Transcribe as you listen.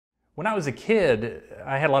When I was a kid,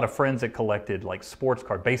 I had a lot of friends that collected like sports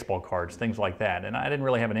cards, baseball cards, things like that, and I didn't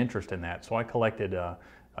really have an interest in that. So I collected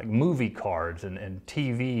like movie cards and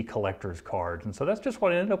TV collectors cards, and so that's just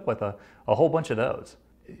what I ended up with, a whole bunch of those.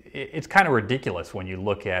 It's kind of ridiculous when you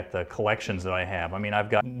look at the collections that I have. I mean, I've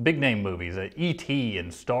got big name movies, E.T.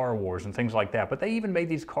 and Star Wars and things like that, but they even made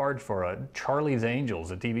these cards for Charlie's Angels,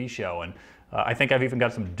 a TV show, and I think I've even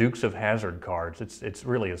got some Dukes of Hazzard cards. It's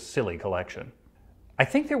really a silly collection. I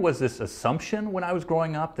think there was this assumption when I was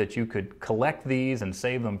growing up that you could collect these and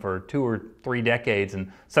save them for 2 or 3 decades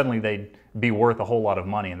and suddenly they'd be worth a whole lot of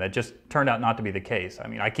money, and that just turned out not to be the case. I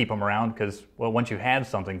mean, I keep them around because, well, once you had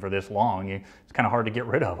something for this long, it's kind of hard to get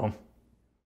rid of them.